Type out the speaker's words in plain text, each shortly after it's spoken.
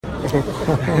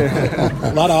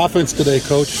A lot of offense today,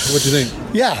 Coach. What do you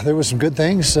think? Yeah, there was some good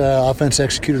things. Offense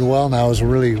executed well. Now it was a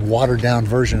really watered-down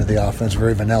version of the offense,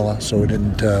 very vanilla, so it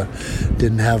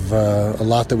didn't have a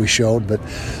lot that we showed. But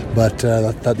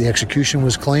I thought the execution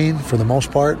was clean for the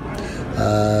most part.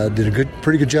 Did a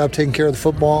pretty good job taking care of the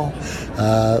football.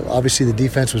 Obviously, the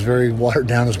defense was very watered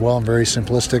down as well and very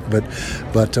simplistic.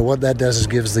 But what that does is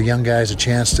gives the young guys a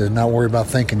chance to not worry about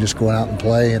thinking, just going out and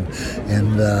play. And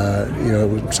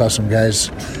we saw some guys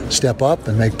step up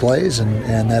and make plays,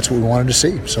 and that's what we wanted to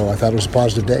see. So I thought it was a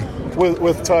positive day.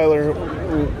 With Tyler,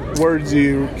 where do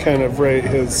you kind of rate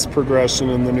his progression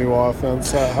in the new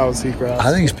offense? How's he grasped?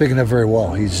 I think he's picking up very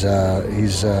well. He's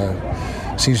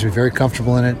seems to be very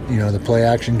comfortable in it. You know, the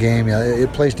play-action game,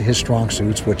 it plays to his strong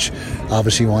suits, which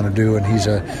obviously you want to do. And he's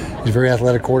a very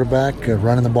athletic quarterback.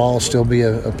 Running the ball will still be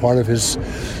a part of his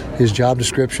job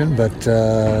description, but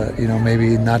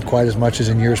maybe not quite as much as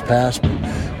in years past.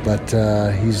 But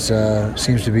he's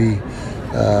seems to be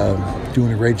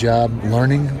doing a great job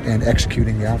learning and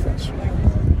executing the offense.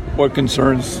 What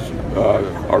concerns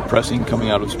are pressing coming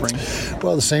out of spring?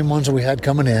 Well, the same ones that we had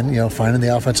coming in, finding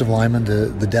the offensive linemen,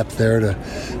 the depth there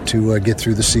to get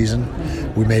through the season.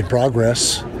 We made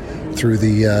progress through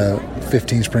the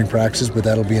 15 spring practices, but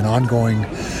that'll be an ongoing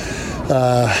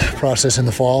process in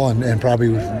the fall and probably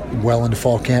well into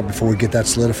fall camp before we get that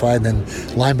solidified. And then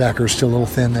linebacker is still a little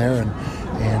thin there,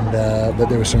 but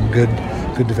there was some good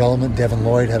development. Devin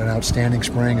Lloyd had an outstanding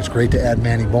spring. It's great to add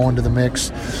Manny Bowen to the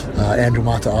mix. Andrew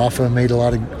Mataafa made a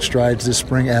lot of strides this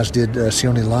spring, as did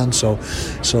Sione Lund. So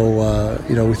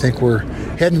we think we're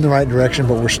heading in the right direction,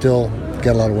 but we're still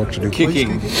got a lot of work to do.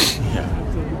 Kicking.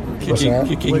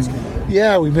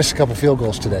 Yeah, we missed a couple field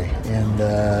goals today, and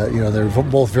they're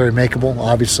both very makeable,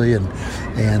 obviously, and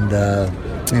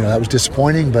that was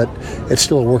disappointing, but it's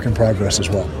still a work in progress as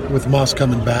well. With Moss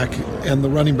coming back and the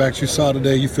running backs you saw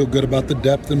today, you feel good about the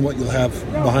depth and what you'll have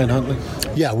behind Huntley?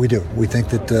 Yeah, we do. We think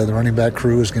that the running back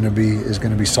crew is going to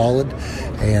be solid,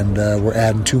 and we're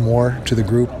adding two more to the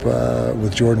group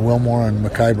with Jordan Wilmore and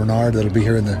Mekhi Bernard that'll be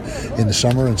here in the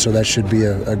summer, and so that should be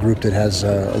a group that has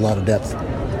a lot of depth.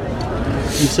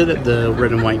 You said that the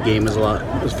red and white game is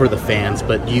for the fans,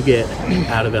 but do you get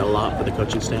out of it a lot for the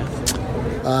coaching staff?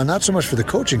 Not so much for the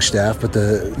coaching staff, but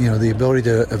the ability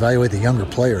to evaluate the younger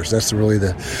players. That's really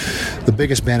the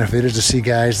biggest benefit, is to see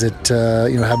guys that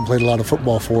haven't played a lot of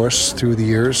football for us through the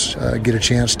years get a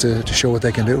chance to show what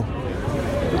they can do.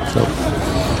 So,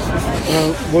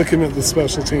 looking at the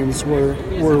special teams, where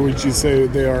would you say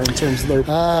they are in terms of their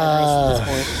progress at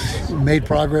this point? Made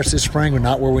progress this spring, but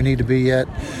not where we need to be yet.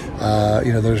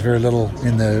 There's very little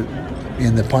in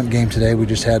the punt game today. We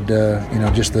just had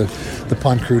just the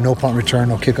punt crew, no punt return,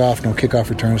 no kickoff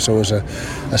return. So it was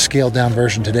a scaled down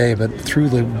version today. But through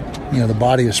the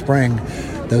body of spring,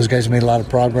 those guys made a lot of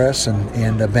progress.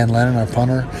 And Ben Lennon, our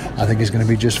punter, I think he's going to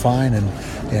be just fine. And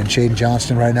Shaden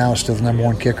Johnston right now is still the number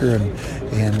one kicker. And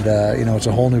it's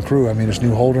a whole new crew. I mean, it's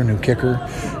new holder, new kicker,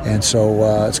 and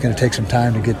so it's going to take some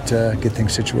time to get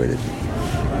things situated.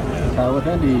 With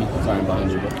Andy, sorry, I'm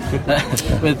behind you,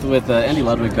 but with Andy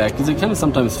Ludwig back, does it kind of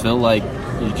sometimes feel like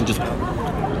you can just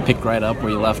pick right up where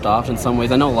you left off in some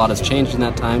ways? I know a lot has changed in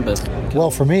that time, but...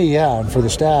 Well, for me, yeah, and for the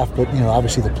staff, but,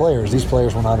 obviously the players. These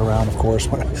players were not around, of course,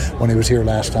 when he was here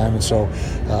last time, and so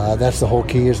that's the whole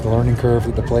key, is the learning curve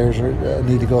that the players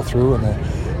need to go through,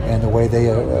 and the way they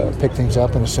pick things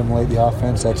up and assimilate the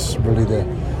offense. That's really the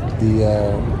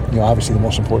obviously the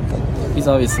most important thing. He's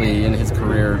obviously, in his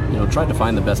career, tried to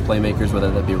find the best playmakers,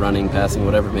 whether that be running, passing,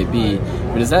 whatever it may be.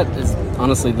 I mean, is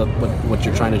honestly what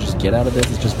you're trying to just get out of this?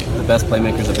 Is just the best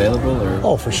playmakers available? Or?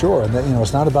 Oh, for sure. And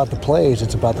it's not about the plays;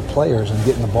 it's about the players and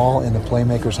getting the ball in the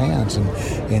playmakers' hands. And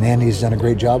Andy's done a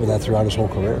great job of that throughout his whole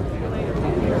career.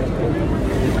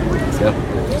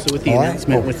 So with the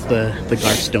announcement with the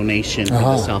Garps donation for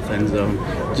the South End Zone,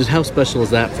 just how special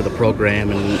is that for the program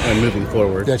and moving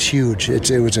forward? That's huge.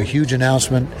 It was a huge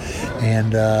announcement,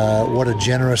 and what a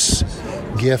generous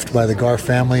gift by the Garf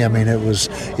family. I mean,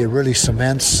 it really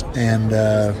cements and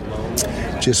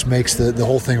just makes the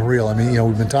whole thing real. I mean,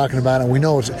 we've been talking about it, and we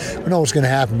know what's going to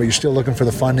happen, but you're still looking for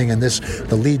the funding, and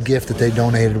the lead gift that they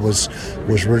donated was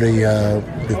really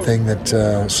the thing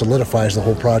that solidifies the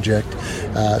whole project.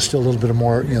 Still a little bit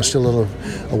more, still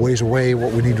a ways away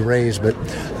what we need to raise, but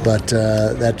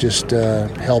that just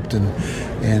helped,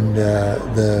 and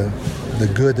the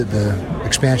good that the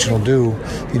expansion will do.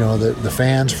 The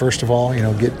fans, first of all,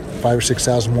 get 5,000 or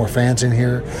 6,000 more fans in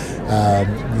here.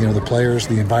 The players,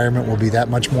 the environment will be that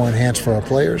much more enhanced for our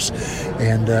players,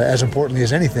 and as importantly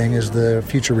as anything is the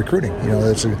future recruiting.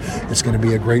 It's going to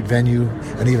be a great venue,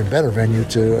 an even better venue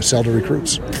to sell to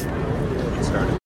recruits.